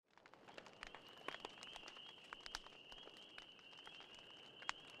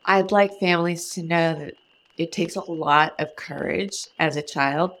I'd like families to know that it takes a lot of courage as a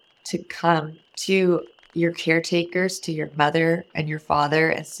child to come to your caretakers, to your mother and your father,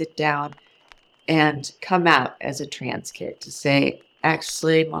 and sit down and come out as a trans kid to say,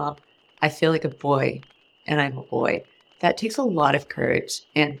 actually, Mom, I feel like a boy and I'm a boy. That takes a lot of courage,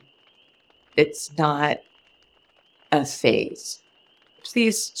 and it's not a phase.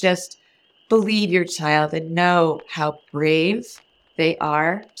 Please just believe your child and know how brave they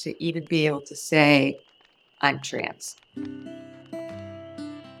are to even be able to say, I'm trans.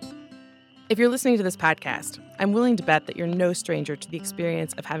 If you're listening to this podcast, I'm willing to bet that you're no stranger to the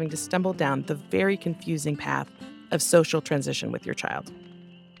experience of having to stumble down the very confusing path of social transition with your child.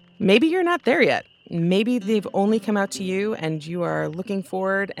 Maybe you're not there yet. Maybe they've only come out to you and you are looking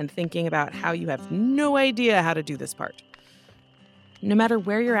forward and thinking about how you have no idea how to do this part. No matter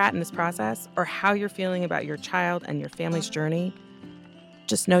where you're at in this process or how you're feeling about your child and your family's journey,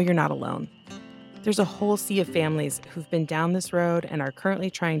 just know you're not alone. There's a whole sea of families who've been down this road and are currently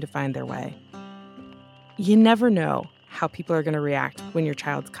trying to find their way. You never know how people are going to react when your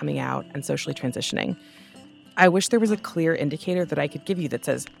child's coming out and socially transitioning. I wish there was a clear indicator that I could give you that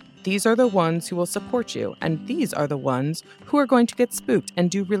says, these are the ones who will support you, and these are the ones who are going to get spooked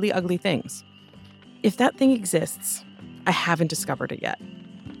and do really ugly things. If that thing exists, I haven't discovered it yet.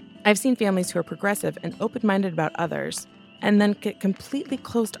 I've seen families who are progressive and open-minded about others, and then get completely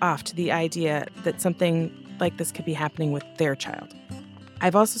closed off to the idea that something like this could be happening with their child.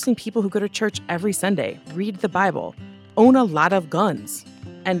 I've also seen people who go to church every Sunday, read the Bible, own a lot of guns,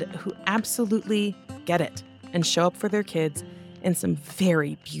 and who absolutely get it and show up for their kids in some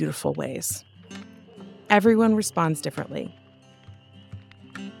very beautiful ways. Everyone responds differently.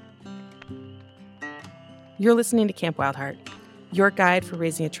 You're listening to Camp Wildheart, your guide for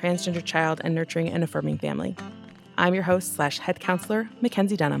raising a transgender child and nurturing an affirming family. I'm your host / head counselor,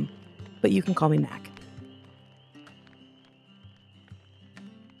 Mackenzie Dunham, but you can call me Mac.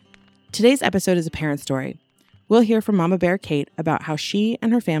 Today's episode is a parent story. We'll hear from Mama Bear Kate about how she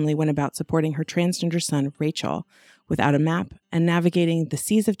and her family went about supporting her transgender son, Rachel, without a map and navigating the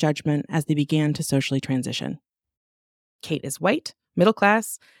seas of judgment as they began to socially transition. Kate is white, middle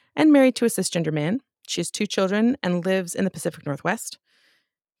class, and married to a cisgender man. She has 2 children and lives in the Pacific Northwest.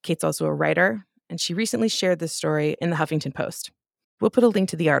 Kate's also a writer, and she recently shared this story in the Huffington Post. We'll put a link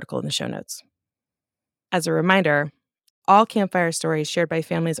to the article in the show notes. As a reminder, all campfire stories shared by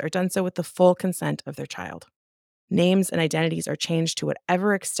families are done so with the full consent of their child. Names and identities are changed to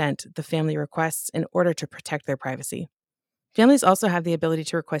whatever extent the family requests in order to protect their privacy. Families also have the ability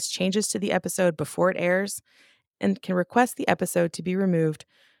to request changes to the episode before it airs and can request the episode to be removed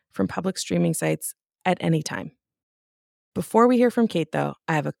from public streaming sites at any time. Before we hear from Kate, though,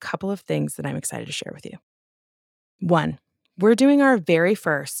 I have a couple of things that I'm excited to share with you. 1, we're doing our very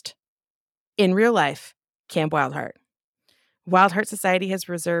first, in real life, Camp Wildheart. Wildheart Society has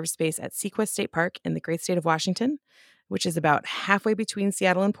reserved space at Sequest State Park in the great state of Washington, which is about halfway between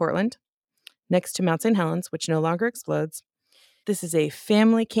Seattle and Portland, next to Mount St. Helens, which no longer explodes. This is a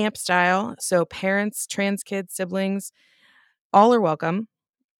family camp style, so parents, trans kids, siblings, all are welcome.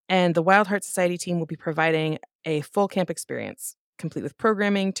 And the Wildheart Society team will be providing a full camp experience, complete with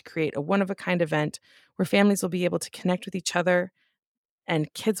programming to create a one-of-a-kind event where families will be able to connect with each other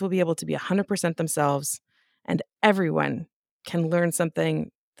and kids will be able to be 100% themselves, and everyone can learn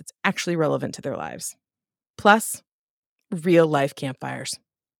something that's actually relevant to their lives. Plus, real-life campfires.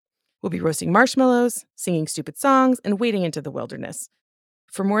 We'll be roasting marshmallows, singing stupid songs, and wading into the wilderness.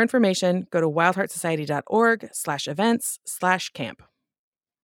 For more information, go to wildheartsociety.org/events/camp.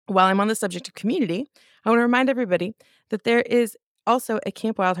 While I'm on the subject of community, I want to remind everybody that there is also a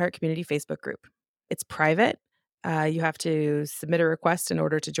Camp Wildheart community Facebook group. It's private. You have to submit a request in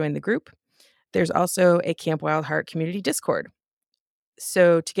order to join the group. There's also a Camp Wildheart community Discord.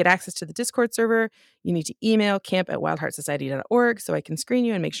 So to get access to the Discord server, you need to email camp@wildheartsociety.org so I can screen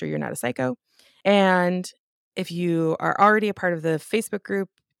you and make sure you're not a psycho. And if you are already a part of the Facebook group,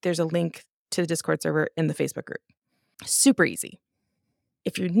 there's a link to the Discord server in the Facebook group. Super easy.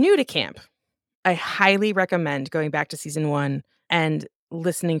 If you're new to camp, I highly recommend going back to season 1 and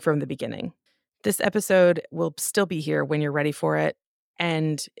listening from the beginning. This episode will still be here when you're ready for it.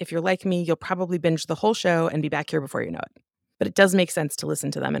 And if you're like me, you'll probably binge the whole show and be back here before you know it. But it does make sense to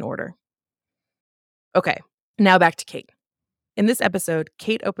listen to them in order. Okay, now back to Kate. In this episode,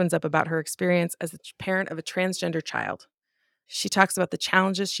 Kate opens up about her experience as the parent of a transgender child. She talks about the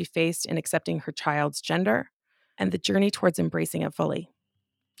challenges she faced in accepting her child's gender and the journey towards embracing it fully.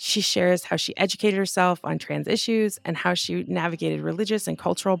 She shares how she educated herself on trans issues and how she navigated religious and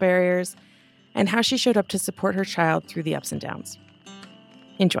cultural barriers, and how she showed up to support her child through the ups and downs.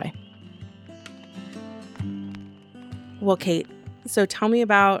 Enjoy. Well, Kate, so tell me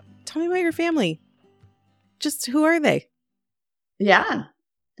about your family. Just who are they? Yeah.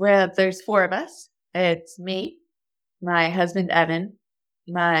 Well, there's 4 of us. It's me, my husband, Evan,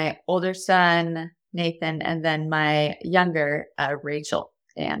 my older son, Nathan, and then my younger, Rachel.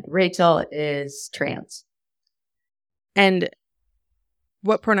 And Rachel is trans. And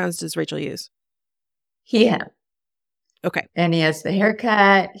what pronouns does Rachel use? He, him. Okay. And he has the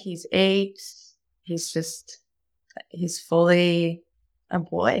haircut. He's 8. He's fully a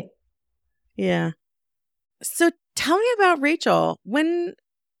boy. Yeah. So tell me about Rachel. When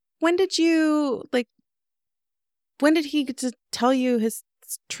did he get to tell you his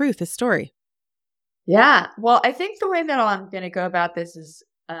truth, his story? Yeah. Well, I think the way that I'm going to go about this is,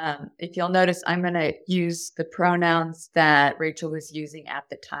 if you'll notice, I'm going to use the pronouns that Rachel was using at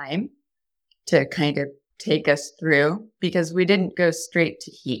the time to kind of take us through, because we didn't go straight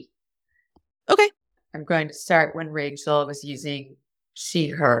to he. Okay. I'm going to start when Rachel was using she,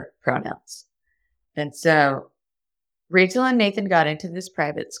 her pronouns. And so Rachel and Nathan got into this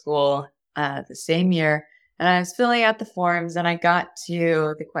private school the same year, and I was filling out the forms, and I got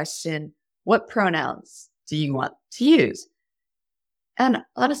to the question, what pronouns do you want to use? And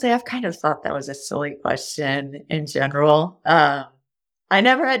honestly, I've kind of thought that was a silly question in general. I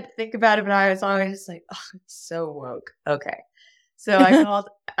never had to think about it, but I was always just like, oh, it's so woke. Okay. So I called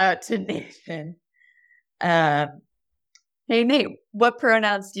out to Nathan. Hey, Nate, what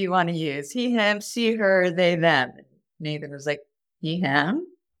pronouns do you want to use? He, him, she, her, they, them. Nathan was like, he, him.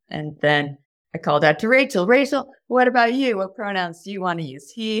 And then I called out to Rachel. Rachel, what about you? What pronouns do you want to use?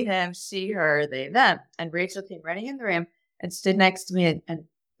 He, him, she, her, they, them. And Rachel came running in the room and stood next to me and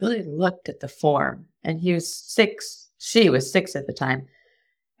really looked at the form. And he was 6. She was 6 at the time.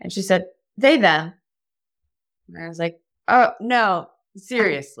 And she said, they, them. And I was like, oh, no,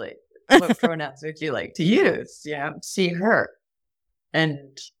 seriously. What pronouns would you like to use? Yeah, she, her.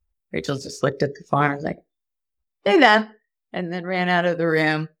 And Rachel just looked at the form and was like, they, them. And then ran out of the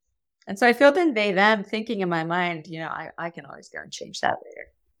room. And so I filled in they, them, thinking in my mind, I can always go and change that later.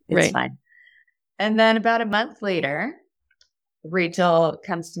 It's fine. And then about a month later, Rachel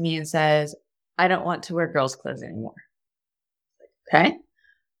comes to me and says, I don't want to wear girls' clothes anymore. Okay.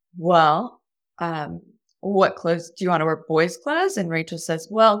 Well, what clothes do you want to wear? Boys' clothes? And Rachel says,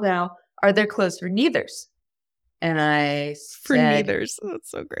 well, now, are there clothes for neithers? And I said, for neithers.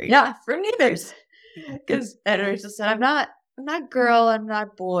 That's so great. Yeah, for neithers. And Rachel said, I'm not girl, I'm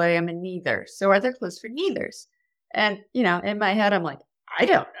not boy, I'm a neither. So are there clothes for neithers? And, in my head, I'm like, I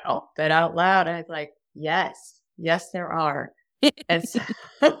don't know. But out loud, I was like, yes, there are. And so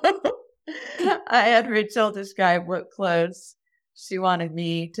I had Rachel describe what clothes she wanted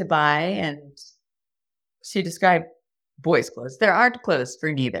me to buy, and she described boys' clothes. There aren't clothes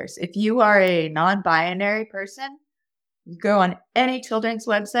for neithers. If you are a non-binary person, you go on any children's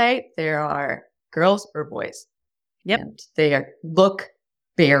website, there are girls or boys. Yep. And they look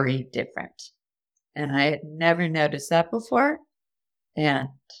very different. And I had never noticed that before. And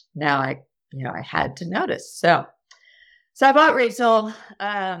now I had to notice. So I bought Rachel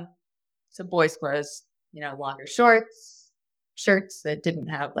some boys' clothes, longer shorts, shirts that didn't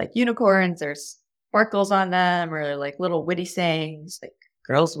have like unicorns or sparkles on them, or like little witty sayings like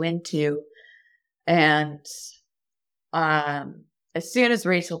girls win too. And as soon as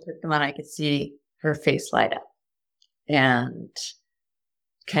Rachel put them on, I could see her face light up and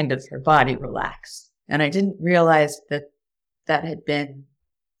kind of her body relax. And I didn't realize that had been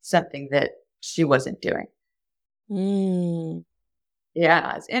something that she wasn't doing.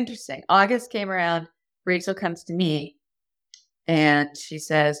 Yeah, it's interesting. August came around. Rachel comes to me and she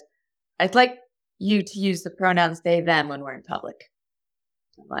says, I'd like you to use the pronouns they, them when we're in public.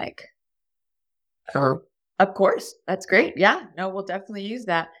 I'm like, oh, of course. That's great. Yeah, no, we'll definitely use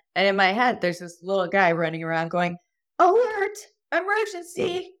that. And in my head, there's this little guy running around going, alert,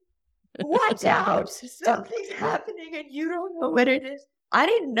 emergency, watch out. Something's happening and you don't know what it is. I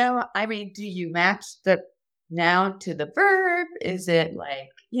didn't know. I mean, do you match the noun to the verb? Is it like,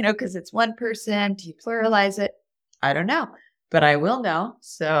 because it's one person, do you pluralize it? I don't know, but I will know.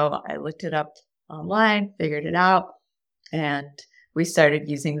 So I looked it up online, figured it out, and we started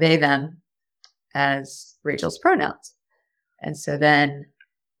using they, them as Rachel's pronouns. And so then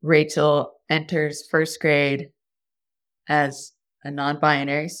Rachel enters first grade as a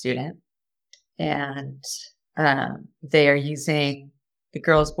non-binary student, and they are using the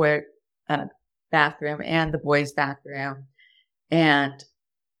girls' bathroom and the boys' bathroom, and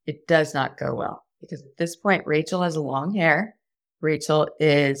it does not go well because at this point Rachel has long hair. Rachel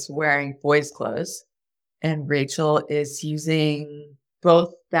is wearing boys' clothes, and Rachel is using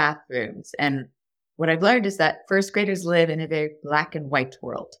both bathrooms. And what I've learned is that first graders live in a very black and white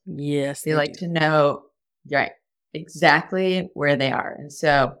world. Yes. They like to know, right, exactly where they are. And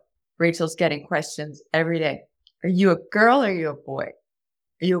so Rachel's getting questions every day. Are you a girl or are you a boy?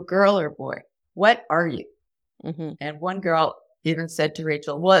 Are you a girl or a boy? What are you? Mm-hmm. And one girl even said to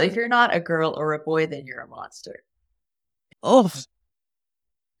Rachel, well, if you're not a girl or a boy, then you're a monster. Oh,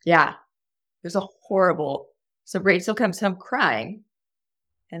 yeah. It was a horrible. So Rachel comes home crying,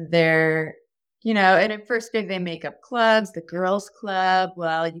 and they're, and at first grade, they make up clubs, the girls' club.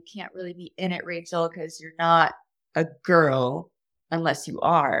 Well, you can't really be in it, Rachel, because you're not a girl unless you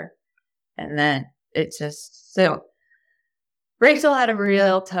are. And then it's just so Rachel had a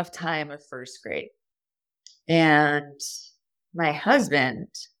real tough time of first grade. And my husband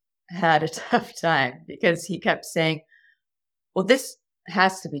had a tough time because he kept saying, well, this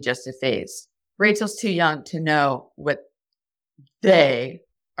has to be just a phase. Rachel's too young to know what they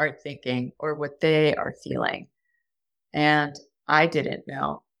are thinking or what they are feeling. And I didn't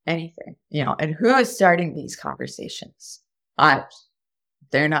know anything, and who is starting these conversations?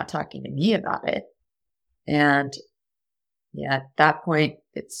 They're not talking to me about it. And yeah, at that point,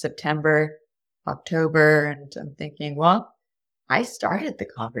 it's September, October, and I'm thinking, well, I started the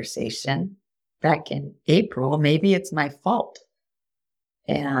conversation back in April. Maybe it's my fault.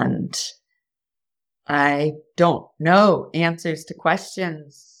 And I don't know answers to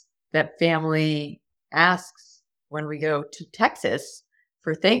questions that family asks when we go to Texas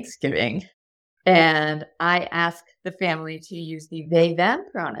for Thanksgiving. And I ask the family to use the they, them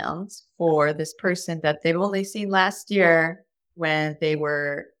pronouns for this person that they've only seen last year when they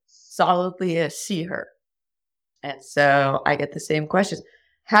were solidly a she, her. And so I get the same questions.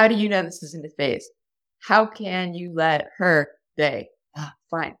 How do you know this isn't a phase? How can you let her, they,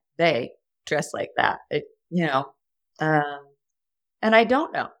 fine, they dress like that? And I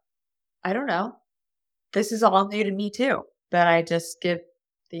don't know. I don't know. This is all new to me too, but I just give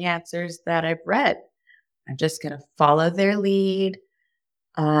the answers that I've read. I'm just going to follow their lead.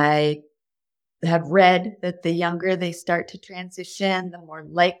 I have read that the younger they start to transition, the more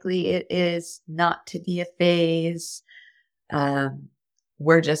likely it is not to be a phase.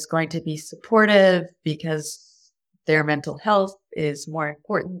 We're just going to be supportive because their mental health is more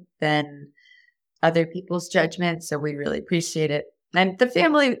important than other people's judgment. So we really appreciate it. And the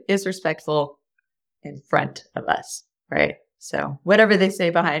family is respectful in front of us, right? So whatever they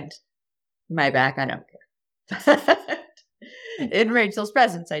say behind my back, I don't care. In Rachel's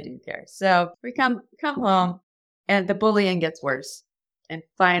presence, I do care. So we come home and the bullying gets worse. And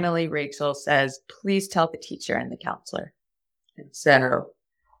finally, Rachel says, please tell the teacher and the counselor. And so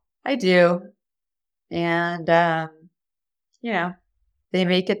I do. And, they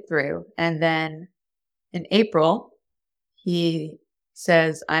make it through. And then in April, he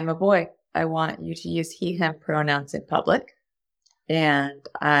says, I'm a boy. I want you to use he, him pronouns in public. And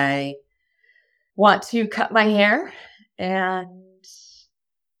I want to cut my hair. And,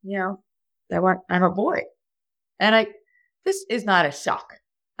 I'm a boy. And this is not a shock.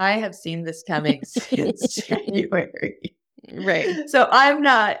 I have seen this coming since January. Right. So I'm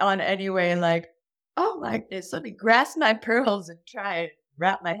not on any way like, oh my goodness, let me grasp my pearls and try and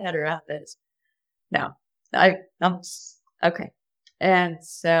wrap my head around this. No, I'm okay. And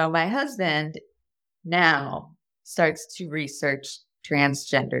so my husband now starts to research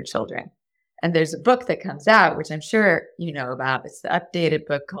transgender children. And there's a book that comes out, which I'm sure you know about. It's the updated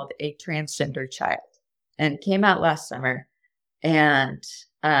book called A Transgender Child. And it came out last summer. And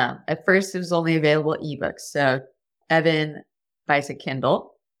at first, it was only available ebooks. So Evan buys a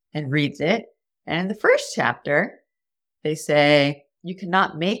Kindle and reads it. And in the first chapter, they say, you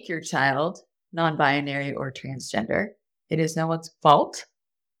cannot make your child non-binary or transgender. It is no one's fault.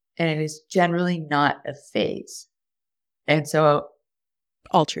 And it is generally not a phase. And so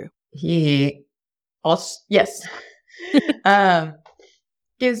all true. He also, yes,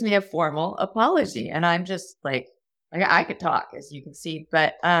 gives me a formal apology. And I'm just like I could talk, as you can see,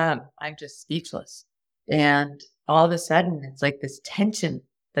 but I'm just speechless. And all of a sudden, it's like this tension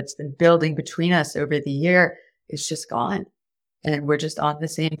that's been building between us over the year is just gone. And we're just on the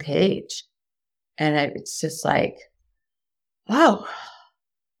same page. And it's just like, oh,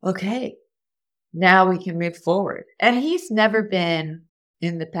 okay, now we can move forward. And he's never been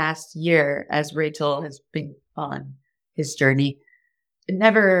in the past year, as Rachel has been on his journey,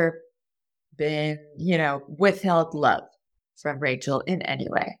 never been, withheld love from Rachel in any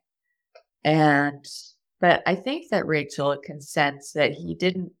way. But I think that Rachel can sense that he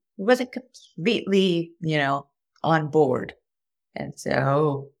wasn't completely, on board And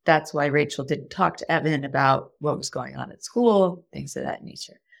so that's why Rachel didn't talk to Evan about what was going on at school, things of that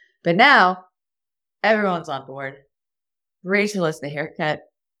nature. But now everyone's on board. Rachel has the haircut.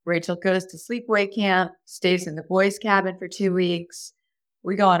 Rachel goes to sleepaway camp, stays in the boys' cabin for 2 weeks.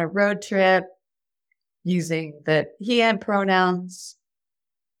 We go on a road trip using the he and pronouns.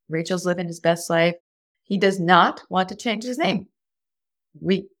 Rachel's living his best life. He does not want to change his name.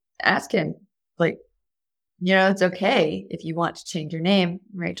 We ask him, like, it's okay if you want to change your name.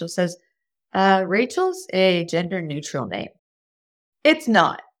 Rachel says, Rachel's a gender neutral name. It's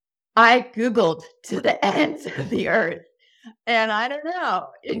not. I Googled to the ends of the earth. And I don't know.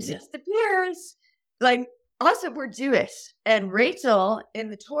 It just appears like, also, we're Jewish. And Rachel in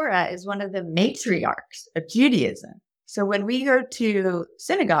the Torah is one of the matriarchs of Judaism. So when we go to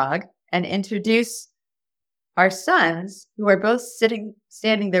synagogue and introduce our sons, who are both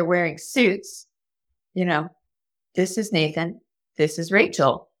standing there wearing suits, this is Nathan, this is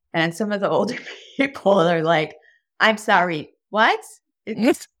Rachel. And some of the older people are like, I'm sorry, what?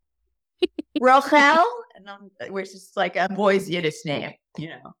 It's Rochel? Which is like a boy's Yiddish name,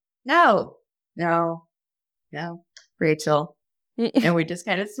 No, Rachel. And we just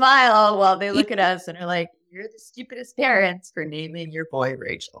kind of smile while they look at us and are like, you're the stupidest parents for naming your boy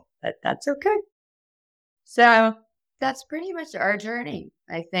Rachel. But that's okay. So that's pretty much our journey,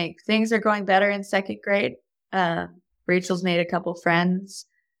 I think. Things are going better in second grade. Rachel's made a couple friends.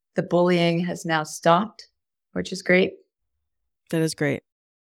 The bullying has now stopped, which is great. That is great.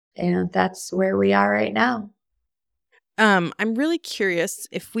 And that's where we are right now. I'm really curious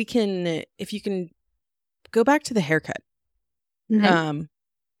if you can go back to the haircut. Mm-hmm.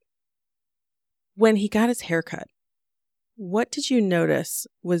 When he got his haircut, what did you notice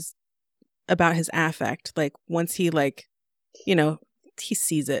was about his affect? Like once he he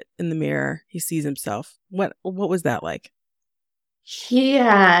sees it in the mirror, he sees himself. What was that like? He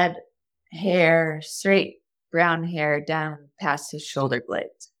had straight brown hair down past his shoulder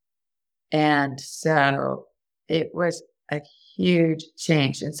blades. And so it was a huge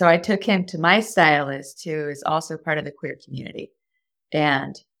change. And so I took him to my stylist, who is also part of the queer community.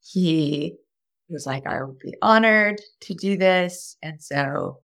 And he was like, I would be honored to do this. And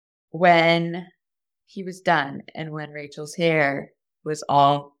so when he was done and when Rachel's hair was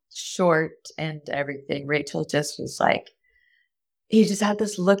all short and everything, Rachel just was like, he just had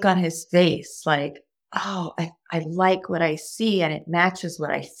this look on his face like, oh, I like what I see and it matches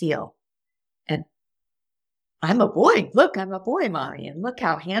what I feel. And I'm a boy. Look, I'm a boy, mommy. And look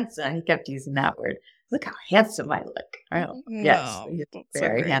how handsome. He kept using that word. Look how handsome I look. Oh, yes. He's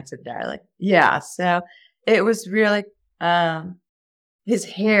very handsome, darling. Yeah. So it was really, his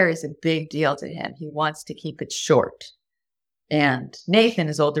hair is a big deal to him. He wants to keep it short. And Nathan,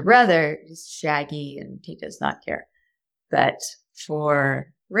 his older brother, is shaggy and he does not care. But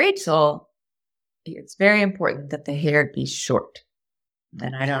for Rachel, it's very important that the hair be short.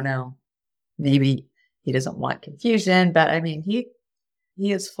 And I don't know, maybe he doesn't want confusion, but I mean, he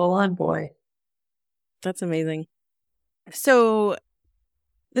is full on boy. That's amazing. So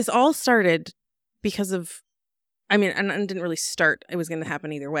this all started because of, and it didn't really start. It was going to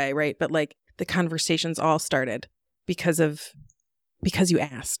happen either way, right? But like the conversations all started because you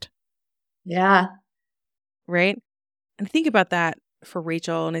asked. Yeah. Right? And I think about that for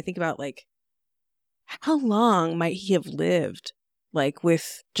Rachel, and I think about like, how long might he have lived like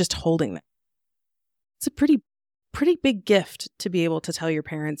with just holding that? It's a pretty big gift to be able to tell your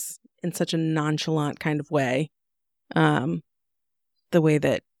parents in such a nonchalant kind of way, the way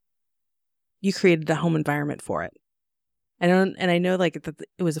that you created a home environment for it. I know like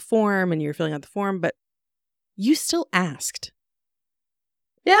it was a form and you're filling out the form, but you still asked.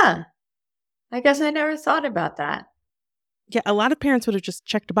 Yeah. I guess I never thought about that. Yeah. A lot of parents would have just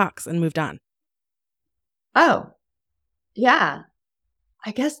checked a box and moved on. Oh, yeah.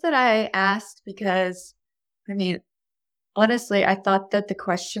 I guess that I asked because, honestly, I thought that the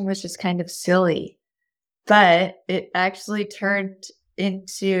question was just kind of silly, but it actually turned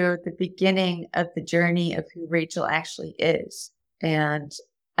into the beginning of the journey of who Rachel actually is. And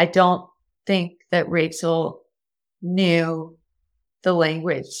I don't think that Rachel knew the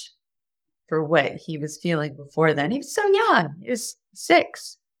language for what he was feeling before then. He was so young. He was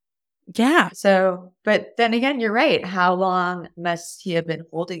 6. Yeah. So, but then again, you're right. How long must he have been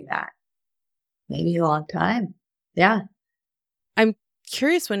holding that? Maybe a long time. Yeah. I'm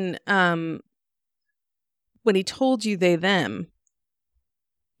curious when he told you they, them,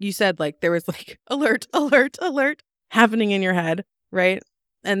 you said like there was like alert, alert, alert happening in your head, right?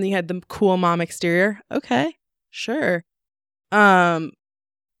 And you had the cool mom exterior. Okay, sure.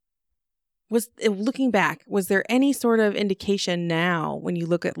 looking back, was there any sort of indication now when you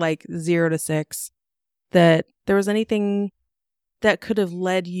look at like 0 to 6 that there was anything that could have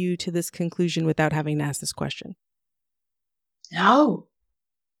led you to this conclusion without having to ask this question? No.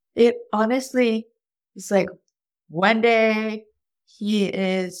 It honestly is like one day he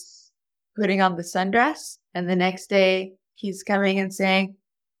is putting on the sundress and the next day he's coming and saying,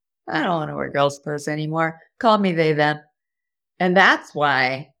 I don't want to wear girls' clothes anymore. Call me they, them. And that's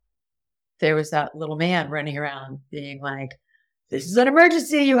why there was that little man running around being like, this is an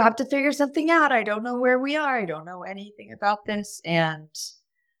emergency. You have to figure something out. I don't know where we are. I don't know anything about this. And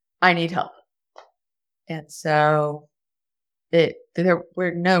I need help. And so there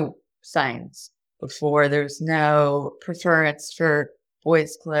were no signs before. There's no preference for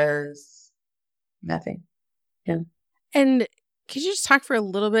boys' clothes. Nothing. Yeah. And could you just talk for a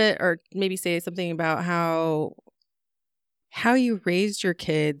little bit or maybe say something about how you raised your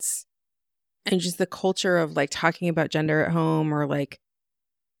kids and just the culture of like talking about gender at home or like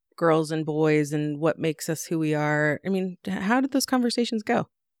girls and boys and what makes us who we are? I mean, how did those conversations go?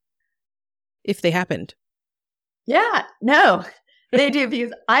 If they happened. Yeah, no, they do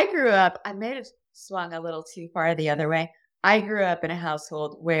because I grew up, I may have swung a little too far the other way. I grew up in a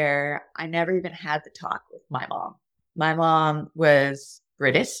household where I never even had to talk with my mom. My mom was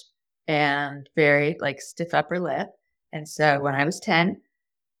British and very like stiff upper lip. And so when I was 10,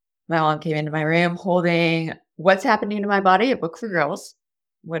 my mom came into my room holding What's Happening to My Body, a book for girls,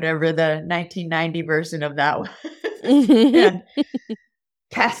 whatever the 1990 version of that was, and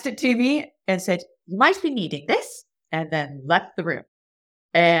passed it to me and said, you might be needing this, and then left the room.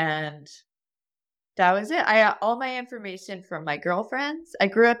 And that was it. I got all my information from my girlfriends. I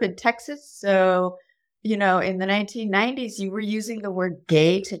grew up in Texas. So, in the 1990s, you were using the word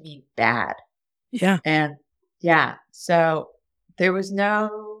gay to mean bad. Yeah. And yeah, so there was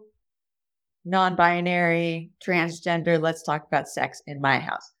no non-binary, transgender, let's talk about sex in my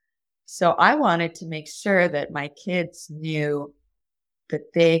house. So I wanted to make sure that my kids knew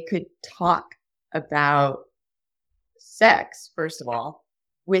that they could talk about sex, first of all,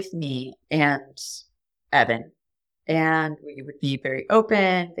 with me and Evan. And we would be very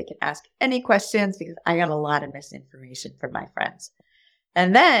open. They could ask any questions because I got a lot of misinformation from my friends.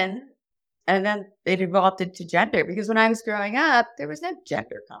 And then it evolved into gender because when I was growing up, there was no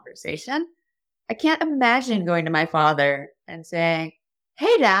gender conversation. I can't imagine going to my father and saying,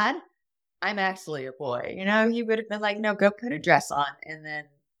 hey, Dad, I'm actually a boy. He would have been like, no, go put a dress on and then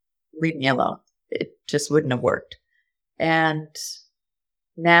leave me alone. It just wouldn't have worked. And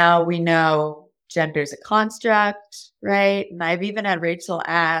now we know gender is a construct, right? And I've even had Rachel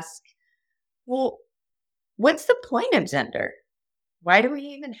ask, well, what's the point of gender? Why do we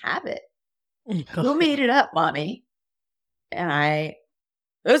even have it? Who made it up, Mommy? And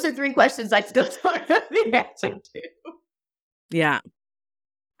those are 3 questions I still don't know the answer to. Yeah.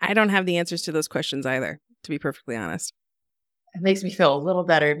 I don't have the answers to those questions either, to be perfectly honest. It makes me feel a little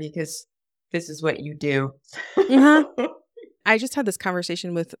better because this is what you do. Uh-huh. I just had this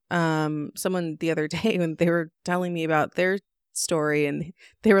conversation with someone the other day when they were telling me about their story and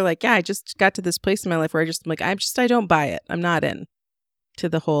they were like, yeah, I just got to this place in my life where I don't buy it. I'm not in to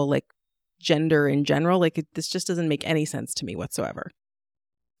the whole like gender in general. Like this just doesn't make any sense to me whatsoever.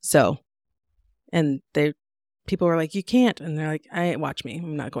 So, and people were like, you can't. And they're like, watch me.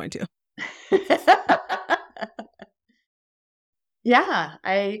 I'm not going to. Yeah,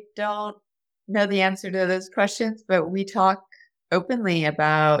 I don't know the answer to those questions, but we talk openly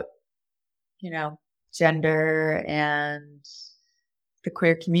about, gender and the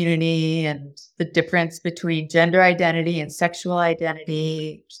queer community and the difference between gender identity and sexual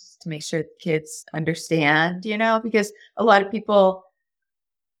identity, just to make sure kids understand, because a lot of people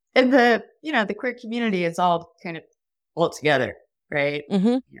in the queer community is all kind of all together, right?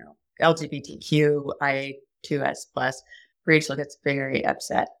 Mm-hmm. LGBTQI2S+. Rachel gets very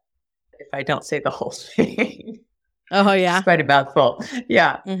upset if I don't say the whole thing. Oh, yeah. It's quite a mouthful.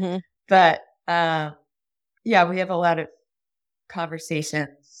 Yeah. Mm-hmm. But yeah, we have a lot of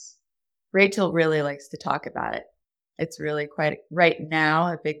conversations. Rachel really likes to talk about it. It's really quite right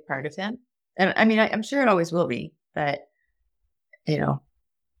now a big part of him. And I mean, I'm sure it always will be, but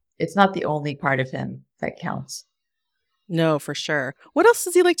it's not the only part of him that counts. No, for sure. What else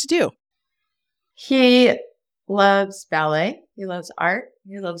does he like to do? He loves ballet. He loves art.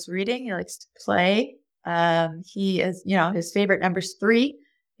 He loves reading. He likes to play. He is, his favorite number's 3.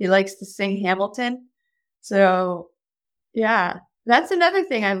 He likes to sing Hamilton. So yeah, that's another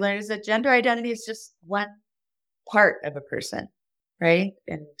thing I've learned is that gender identity is just one part of a person, right?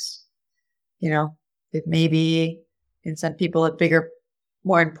 And, it may be in some people a bigger,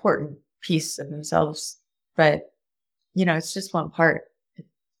 more important piece of themselves. But, it's just one part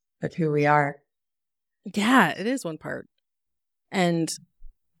of who we are. Yeah, it is one part. And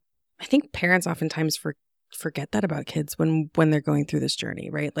I think parents oftentimes forget that about kids when they're going through this journey,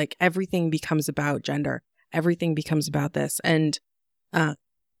 right? Like everything becomes about gender. Everything becomes about this. And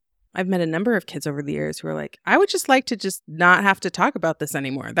I've met a number of kids over the years who are like, I would just like to just not have to talk about this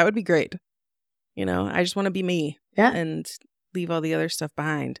anymore. That would be great. I just want to be me and leave all the other stuff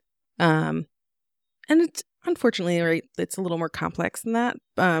behind. And it's unfortunately, right, it's a little more complex than that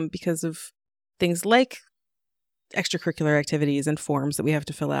because of things like extracurricular activities and forms that we have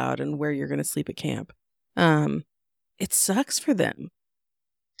to fill out and where you're going to sleep at camp. It sucks for them.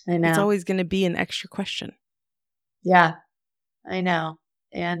 I know. It's always going to be an extra question. Yeah, I know.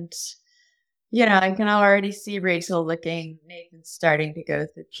 And, I can already see Rachel Nathan's starting to go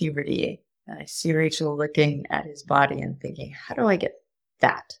through puberty. And I see Rachel looking at his body and thinking, how do I get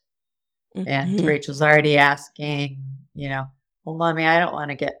that? Mm-hmm. And Rachel's already asking, well, Mommy, I don't want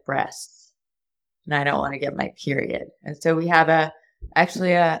to get breasts and I don't want to get my period. And so we have a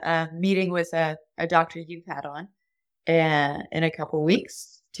meeting with a doctor you've had on in a couple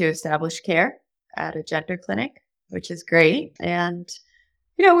weeks to establish care at a gender clinic, which is great. And,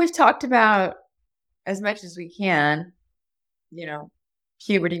 we've talked about as much as we can,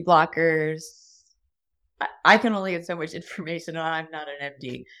 puberty blockers. I can only get so much information on. I'm not an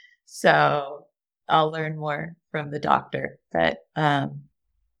MD. So I'll learn more from the doctor. But, and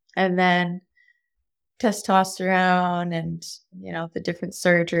then testosterone and, the different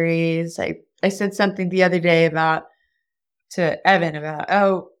surgeries. I said something the other day to Evan about,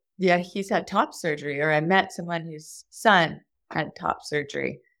 oh, yeah, he's had top surgery. Or I met someone whose son had top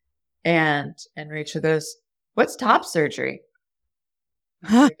surgery. And Rachel goes, what's top surgery?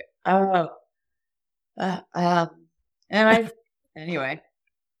 Huh. Like, anyway,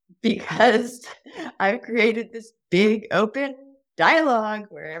 because I've created this big open dialogue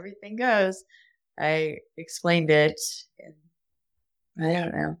where everything goes, I explained it in, I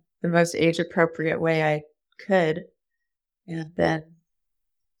don't know, the most age appropriate way I could. And then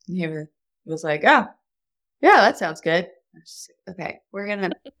he was like, oh, yeah, that sounds good. I was just like, okay,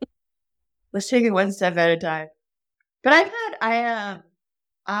 let's take it one step at a time. But I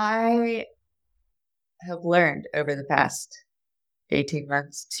have learned over the past 18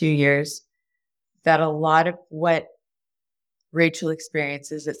 months, 2 years, that a lot of what Rachel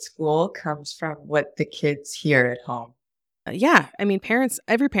experiences at school comes from what the kids hear at home. Yeah. I mean,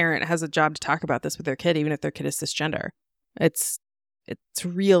 every parent has a job to talk about this with their kid, even if their kid is cisgender. It's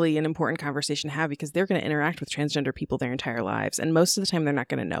really an important conversation to have because they're going to interact with transgender people their entire lives. And most of the time, they're not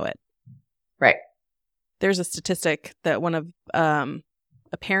going to know it. Right. There's a statistic that one of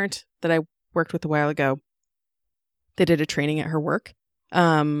a parent that I worked with a while ago, they did a training at her work.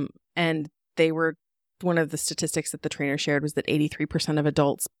 And one of the statistics that the trainer shared was that 83% of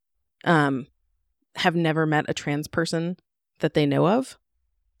adults have never met a trans person that they know of.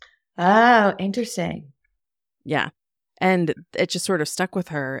 Oh, interesting. Yeah. And it just sort of stuck with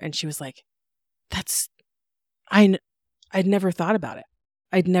her. And she was like, I'd never thought about it.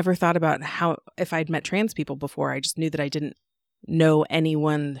 I'd never thought about how, if I'd met trans people before, I just knew that I didn't know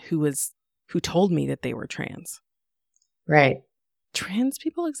anyone who told me that they were trans. Right. Trans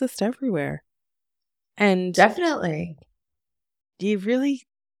people exist everywhere. And definitely. You really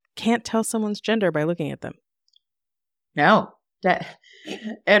can't tell someone's gender by looking at them. No.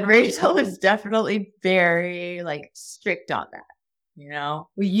 And Rachel is definitely very strict on that. Well,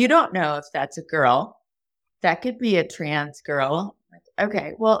 you don't know if that's a girl. That could be a trans girl.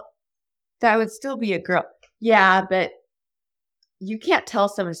 Okay, well, that would still be a girl. Yeah, but you can't tell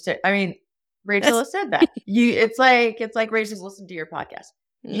someone. I mean, Rachel has said that. It's like Rachel's listened to your podcast.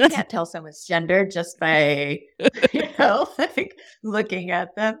 You can't tell someone's gender just by looking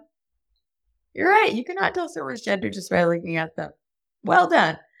at them. You're right. You cannot tell someone's gender just by looking at them. Well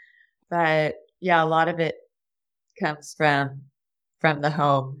done. But yeah, a lot of it comes from the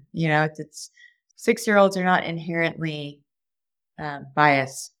home. It's 6-year-olds are not inherently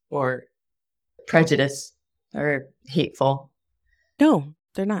biased or prejudiced or hateful. No,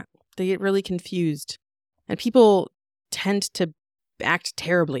 they're not. They get really confused. And people tend to act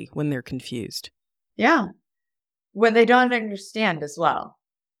terribly when they're confused. Yeah. When they don't understand as well.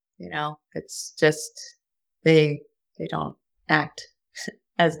 It's just they don't act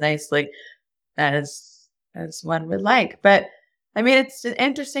as nicely as one would like. But I mean, it's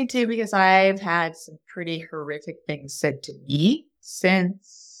interesting too, because I've had some pretty horrific things said to me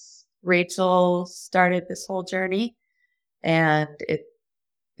since Rachel started this whole journey. And it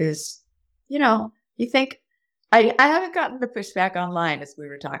is, you think I haven't gotten the pushback online as we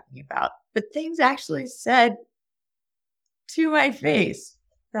were talking about, but things actually said to my face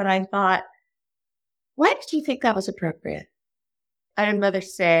that I thought, why did you think that was appropriate? I had a mother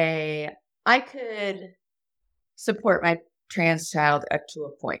say, I could support my trans child up to a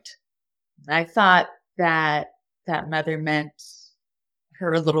point. And I thought that that mother meant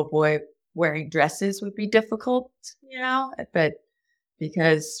her little boy wearing dresses would be difficult, but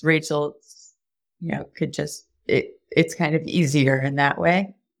because Rachel, could just, it's kind of easier in that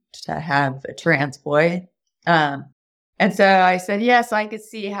way to have a trans boy. And so I said, yes, I could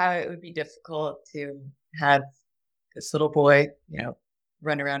see how it would be difficult to have this little boy,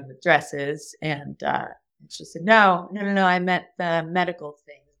 run around with dresses. And she said, no, I meant the medical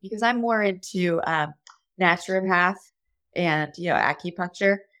things because I'm more into naturopath and,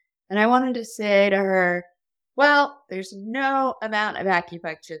 acupuncture. And I wanted to say to her, well, there's no amount of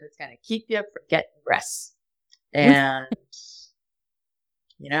acupuncture that's going to keep you from getting breasts. And,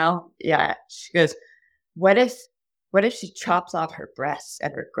 she goes, what if she chops off her breasts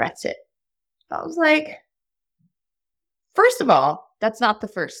and regrets it? I was like, first of all, that's not the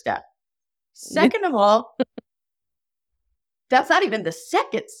first step. Second of all, that's not even the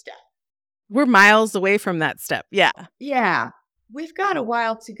second step. We're miles away from that step. Yeah. Yeah. We've got a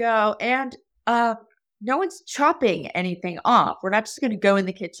while to go. And no one's chopping anything off. We're not just going to go in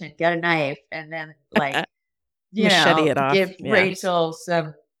the kitchen, get a knife, and then machete it off. Give Rachel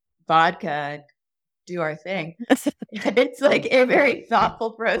some vodka and do our thing. It's like a very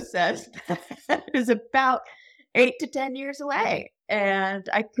thoughtful process that is about 8 to 10 years away. And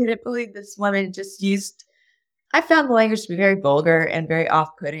I couldn't believe this woman just I found the language to be very vulgar and very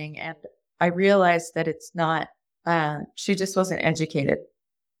off-putting. And I realized that it's not, she just wasn't educated.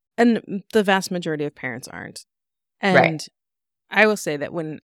 And the vast majority of parents aren't. And right. I will say that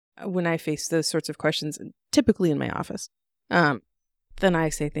when I face those sorts of questions, typically in my office, then I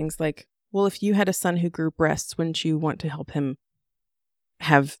say things like, well, if you had a son who grew breasts, wouldn't you want to help him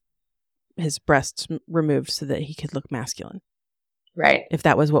have his breasts removed so that he could look masculine? Right. If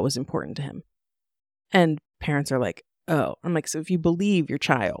that was what was important to him. And parents are like, oh. I'm like, so if you believe your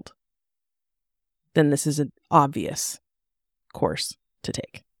child, then this is an obvious course to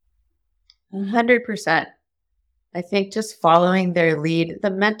take. 100%. I think just following their lead,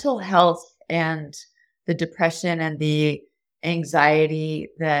 the mental health and the depression and the anxiety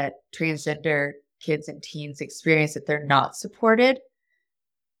that transgender kids and teens experience if they're not supported,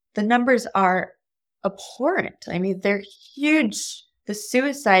 the numbers are abhorrent. I mean, they're huge. The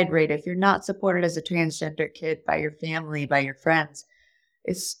suicide rate, if you're not supported as a transgender kid by your family, by your friends,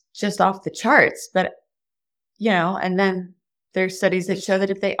 is just off the charts. But, and then there's studies that show that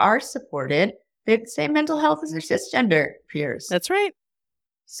if they are supported, they have the same mental health as their cisgender peers. That's right.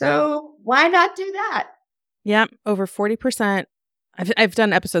 So why not do that? Yeah, over 40%. I've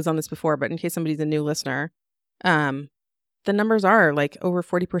done episodes on this before, but in case somebody's a new listener, the numbers are like over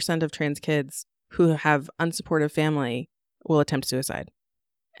 40% of trans kids who have unsupportive family will attempt suicide.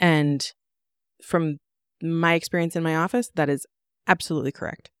 And from my experience in my office, that is absolutely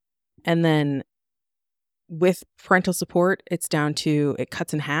correct. And then with parental support, it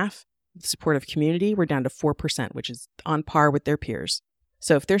cuts in half. The supportive community, we're down to 4%, which is on par with their peers.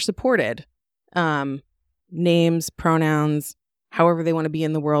 So if they're supported, names, pronouns, however they want to be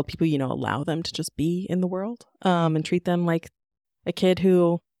in the world, people, allow them to just be in the world, and treat them like a kid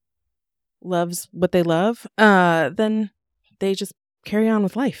who loves what they love, then they just carry on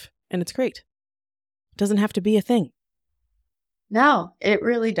with life. And it's great. It doesn't have to be a thing. No, it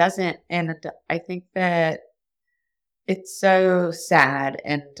really doesn't. And I think that it's so sad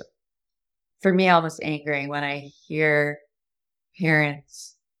and for me almost angering when I hear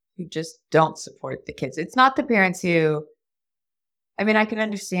parents who just don't support the kids. It's not the parents who, I can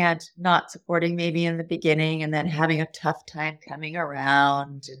understand not supporting maybe in the beginning and then having a tough time coming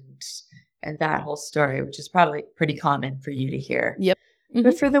around and that whole story, which is probably pretty common for you to hear. Yep. Mm-hmm.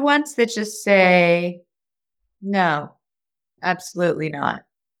 But for the ones that just say, no, absolutely not.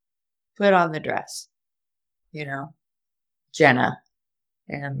 Put on the dress, Jenna.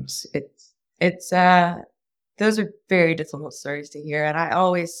 And it's those are very difficult stories to hear. And I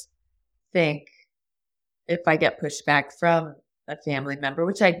always think if I get pushback from a family member,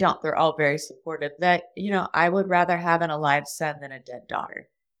 which I don't, they're all very supportive, that, I would rather have an alive son than a dead daughter.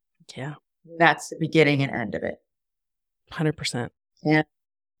 Yeah. That's the beginning and end of it. 100%. And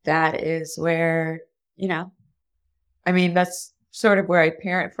that is where, that's sort of where I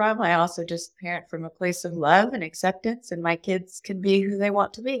parent from. I also just parent from a place of love and acceptance, and my kids can be who they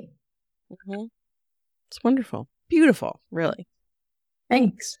want to be. Mm-hmm. It's wonderful. Beautiful, really.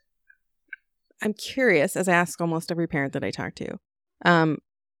 Thanks. I'm curious, as I ask almost every parent that I talk to,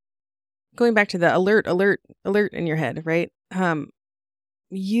 going back to the alert in your head, right? What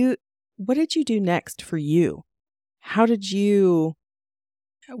did you do next for you? Where did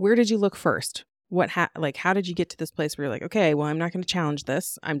you look first? How did you get to this place where you're like, okay, well, I'm not going to challenge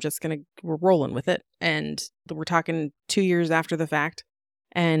this. We're rolling with it. And we're talking 2 years after the fact.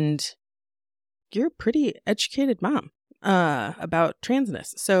 And you're a pretty educated mom about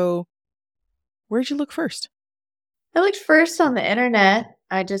transness. So where'd you look first? I looked first on the internet.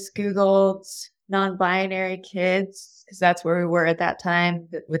 I just Googled non-binary kids because that's where we were at that time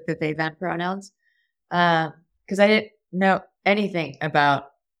with the they, them pronouns. Because I didn't know anything about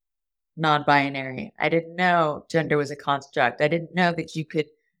non-binary. I didn't know gender was a construct. I didn't know that you could,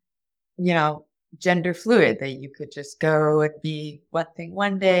 gender fluid, that you could just go and be one thing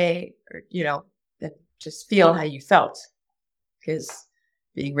one day or, and just feel how you felt. Because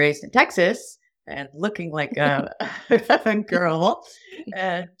being raised in Texas and looking like a girl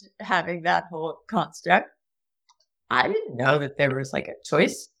and having that whole construct, I didn't know that there was like a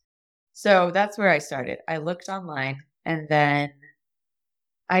choice. So that's where I started. I looked online and then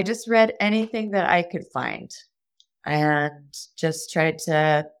I just read anything that I could find and just tried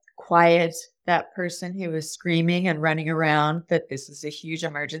to quiet that person who was screaming and running around that this is a huge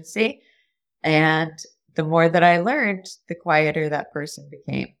emergency. And the more that I learned, the quieter that person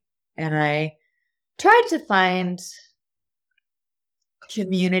became. And I tried to find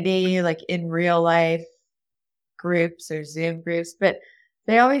community, like in real life groups or Zoom groups, but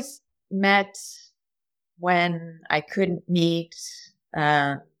they always met when I couldn't meet.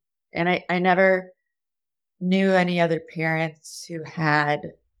 And I never knew any other parents who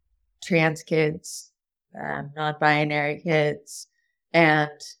had trans kids, non-binary kids.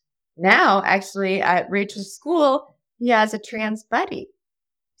 And now, actually, at Rachel's school, he has a trans buddy.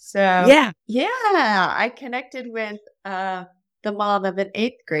 So, yeah, I connected with the mom of an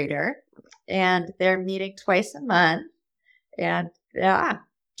 8th grader, and they're meeting twice a month. And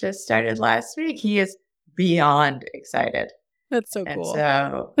just started last week. He is beyond excited. That's so cool.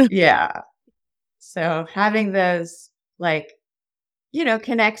 So, so having those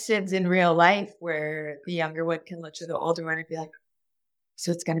connections in real life where the younger one can look to the older one and be like,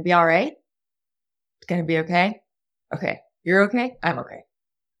 so it's going to be all right? It's going to be okay? Okay. You're okay? I'm okay.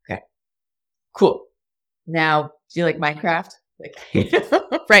 Okay. Cool. Now, do you like Minecraft?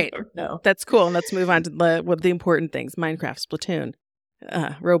 Right. No. That's cool. And let's move on to the important things. Minecraft, Splatoon,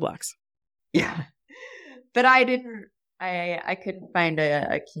 Roblox. Yeah. But I couldn't find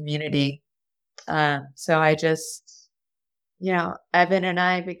a community. So I just, Evan and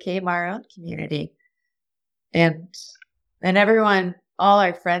I became our own community. And everyone, all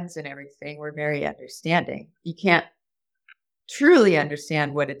our friends and everything were very understanding. You can't truly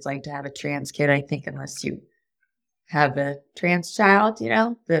understand what it's like to have a trans kid, I think, unless you have a trans child,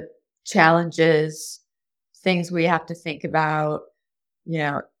 the challenges, things we have to think about,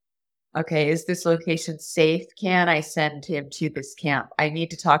 okay, is this location safe? Can I send him to this camp? I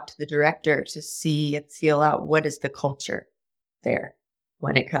need to talk to the director to see and feel out what is the culture there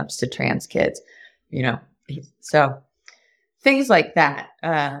when it comes to trans kids, so things like that.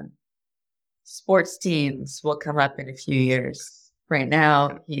 Sports teams will come up in a few years. Right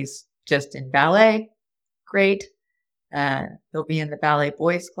now, he's just in ballet. Great. He'll be in the ballet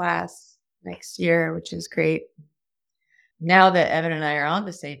boys class next year, which is great. Now that Evan and I are on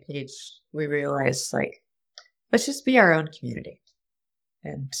the same page, we realize, let's just be our own community.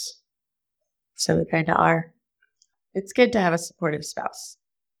 And so we kind of are. It's good to have a supportive spouse.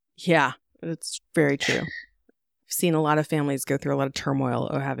 Yeah, that's very true. I've seen a lot of families go through a lot of turmoil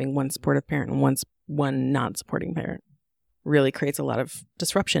of having one supportive parent and one non-supporting parent. Really creates a lot of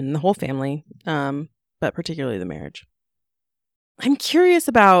disruption in the whole family, but particularly the marriage. I'm curious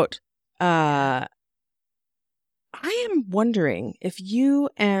about, I am wondering if you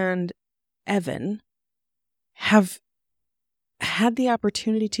and Evan have had the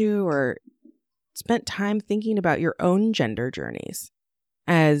opportunity to or spent time thinking about your own gender journeys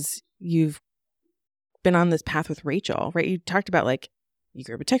as you've been on this path with Rachel, right? You talked about you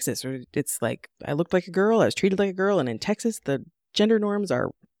grew up in Texas, or it's I looked like a girl, I was treated like a girl, and in Texas the gender norms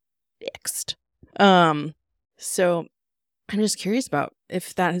are fixed. So I'm just curious about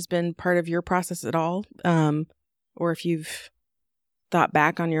if that has been part of your process at all, or if you've thought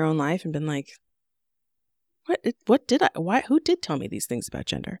back on your own life and been like, who did tell me these things about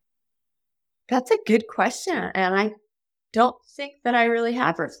gender? That's a good question. And I don't think that I really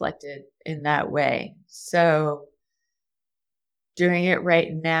have reflected in that way. So doing it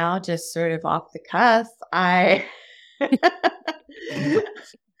right now, just sort of off the cuff,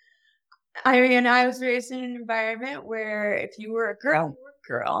 I mean, I was raised in an environment where if you were a girl, you were a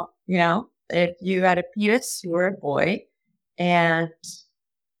girl. You know, if you had a penis, you were a boy. And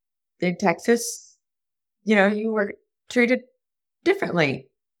in Texas, you know, you were treated differently.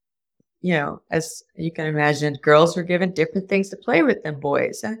 You know, as you can imagine, girls were given different things to play with than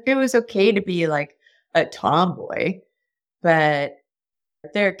boys. And it was okay to be like a tomboy, but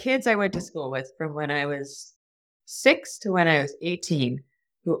there are kids I went to school with from when I was 6 to when I was 18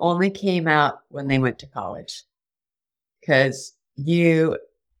 who only came out when they went to college. Because even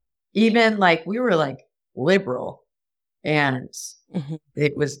like, we were like liberal, and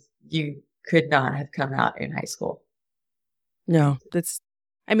it was, you could not have come out in high school. No,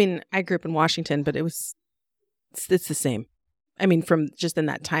 I mean, I grew up in Washington, but it's the same. I mean, from just in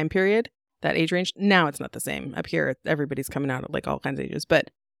that time period, that age range, now it's not the same. Up here, everybody's coming out at like all kinds of ages, but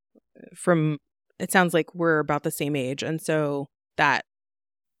it sounds like we're about the same age. And so that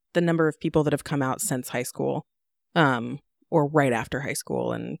the number of people that have come out since high school, or right after high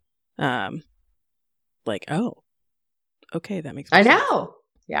school, and like, oh, okay, that makes sense. I know.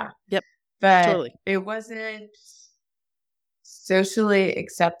 Yeah. Yep. But totally. It wasn't socially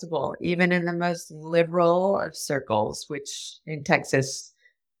acceptable, even in the most liberal of circles, which in Texas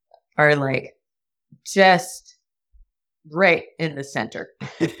are like just right in the center.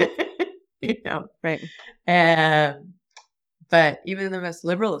 You know? Right. But even in the most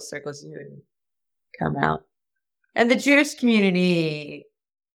liberal of circles, you would come out. And the Jewish community,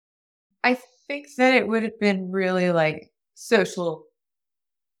 I think that it would have been really like social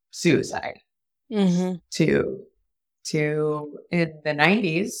suicide to in the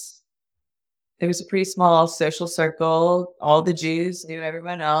 90s. There was a pretty small social circle. All the Jews knew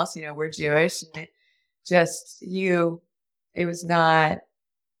everyone else. You know, we're Jewish. And it was not,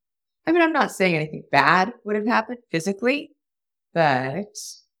 I mean, I'm not saying anything bad would have happened physically, but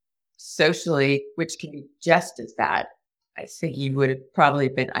socially, which can be just as bad, I think he would have probably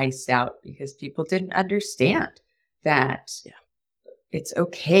been iced out because people didn't understand that it's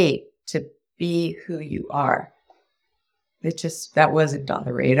okay to be who you are. That wasn't on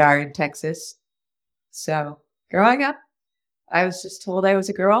the radar in Texas. So growing up, I was just told I was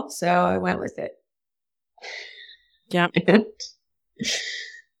a girl, so I went with it. Yeah.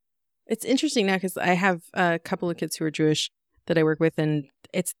 It's interesting now because I have a couple of kids who are Jewish that I work with, and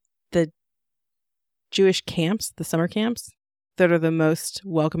it's the Jewish camps, the summer camps, that are the most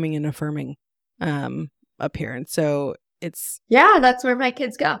welcoming and affirming up here. And so that's where my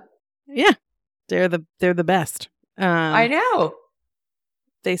kids go. Yeah. They're the best. I know.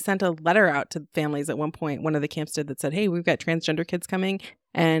 They sent a letter out to families at one point. One of the camps did, that said, "Hey, we've got transgender kids coming.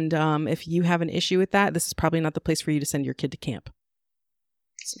 And if you have an issue with that, this is probably not the place for you to send your kid to camp."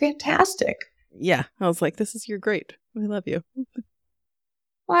 It's fantastic. Yeah. I was like, this is, you're great. We love you.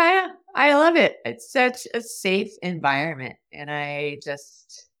 Well, I love it. It's such a safe environment. And I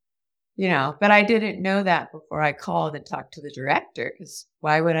just, but I didn't know that before I called and talked to the director, because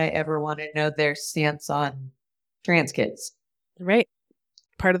why would I ever want to know their stance on trans kids? Right.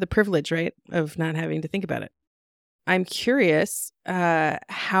 Part of the privilege, right, of not having to think about it. I'm curious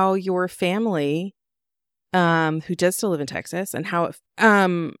how your family, who does still live in Texas, and how,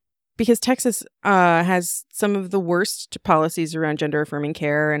 because Texas has some of the worst policies around gender affirming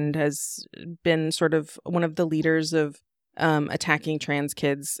care and has been sort of one of the leaders of attacking trans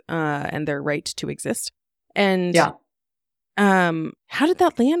kids and their right to exist. And how did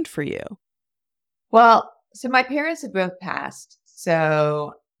that land for you? Well, so my parents had both passed.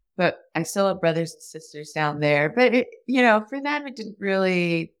 But I still have brothers and sisters down there. But, for them, it didn't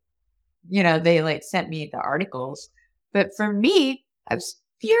really, they like sent me the articles. But for me, I was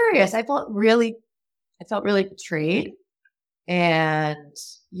furious. I felt really betrayed. And,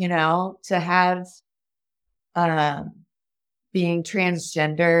 to have being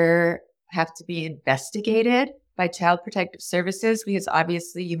transgender have to be investigated by Child Protective Services because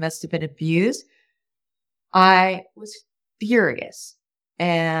obviously you must have been abused. I was furious.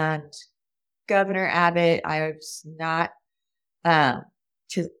 And Governor Abbott, I was not,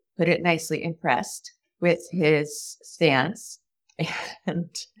 to put it nicely, impressed with his stance. And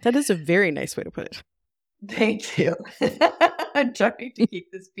that is a very nice way to put it. Thank you. I'm trying to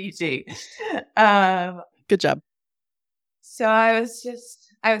keep this PG. Good job. So I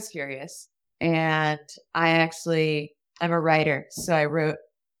was furious. And I'm a writer. So I wrote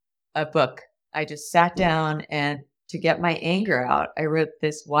a book. I just sat down, and to get my anger out, I wrote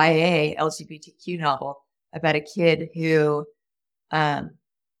this YA LGBTQ novel about a kid who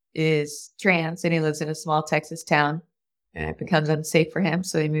is trans, and he lives in a small Texas town, and it becomes unsafe for him.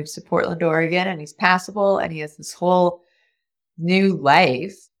 So he moves to Portland, Oregon, and he's passable, and he has this whole new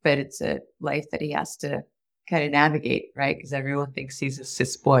life. but it's a life that he has to kind of navigate, right? Because everyone thinks he's a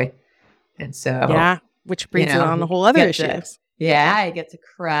cis boy. And so, yeah, which brings it on a whole other issues. I get to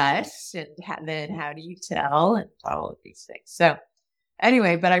crush, and then how do you tell, and all of these things. So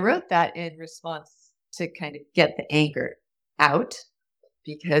anyway, but I wrote that in response to kind of get the anger out,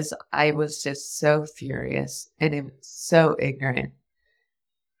 because I was just so furious and it was so ignorant.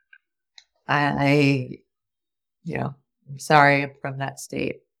 I'm sorry I'm from that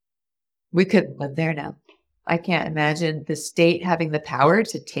state. We couldn't live there now. I can't imagine the state having the power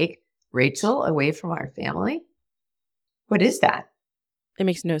to take Rachel away from our family. What is that? It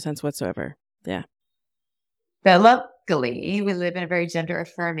makes no sense whatsoever. Yeah. But luckily, we live in a very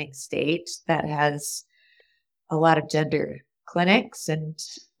gender-affirming state that has a lot of gender clinics, and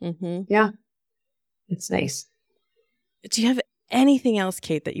it's nice. Do you have anything else,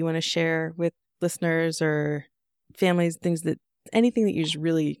 Kate, that you want to share with listeners or families, anything that you just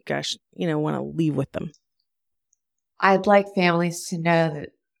really, want to leave with them? I'd like families to know that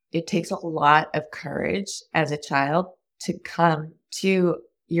it takes a lot of courage as a child to come to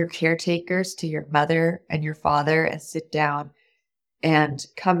your caretakers, to your mother and your father, and sit down and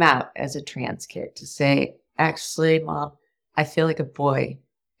come out as a trans kid to say, actually, Mom, I feel like a boy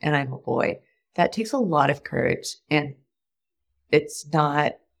and I'm a boy. That takes a lot of courage, and it's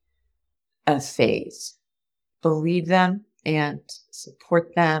not a phase. Believe them and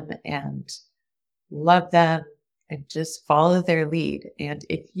support them and love them and just follow their lead. And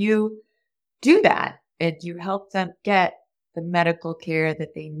if you do that and you help them get the medical care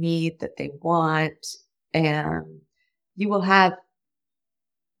that they need, that they want, and you will have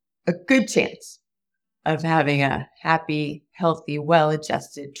a good chance of having a happy, healthy,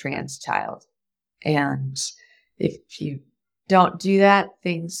 well-adjusted trans child. And if you don't do that,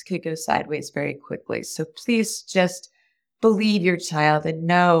 things could go sideways very quickly. So please just believe your child and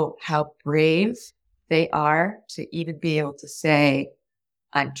know how brave they are to even be able to say,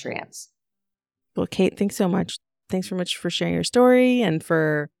 I'm trans. Well, Kate, thanks so much. Thanks so much for sharing your story and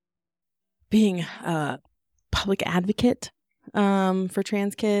for being a public advocate for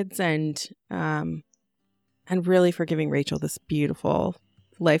trans kids, and really for giving Rachel this beautiful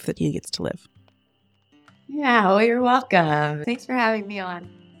life that he gets to live. Yeah, well, you're welcome. Thanks for having me on.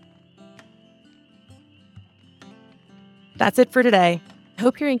 That's it for today. I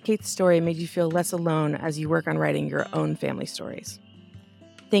hope hearing Kate's story made you feel less alone as you work on writing your own family stories.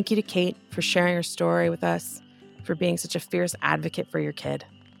 Thank you to Kate for sharing her story with us, for being such a fierce advocate for your kid.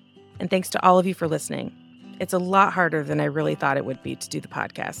 And thanks to all of you for listening. It's a lot harder than I really thought it would be to do the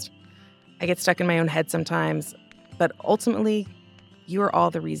podcast. I get stuck in my own head sometimes, but ultimately, you are all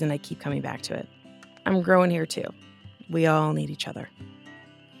the reason I keep coming back to it. I'm growing here too. We all need each other.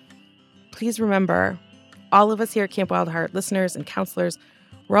 Please remember, all of us here at Camp Wild Heart, listeners and counselors,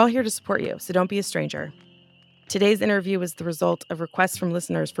 we're all here to support you, so don't be a stranger. Today's interview was the result of requests from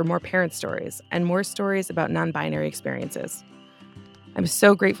listeners for more parent stories and more stories about non-binary experiences. I'm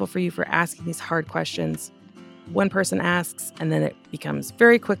so grateful for you for asking these hard questions. One person asks, and then it becomes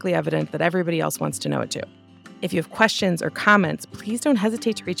very quickly evident that everybody else wants to know it too. If you have questions or comments, please don't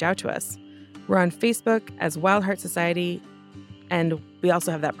hesitate to reach out to us. We're on Facebook as Wild Heart Society, and we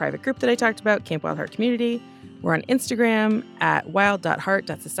also have that private group that I talked about, Camp Wild Heart Community. We're on Instagram at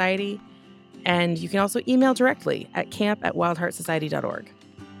wild.heart.society, and you can also email directly at camp@wildheartsociety.org.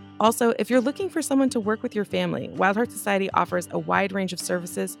 Also, if you're looking for someone to work with your family, Wild Heart Society offers a wide range of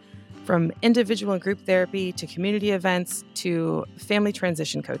services, from individual and group therapy to community events to family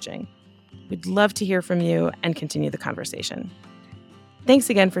transition coaching. We'd love to hear from you and continue the conversation. Thanks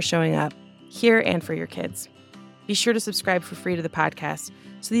again for showing up, here and for your kids. Be sure to subscribe for free to the podcast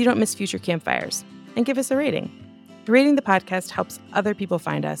so that you don't miss future campfires, and give us a rating. Rating the podcast helps other people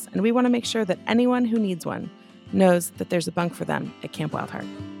find us, and we want to make sure that anyone who needs one knows that there's a bunk for them at Camp Wild Heart.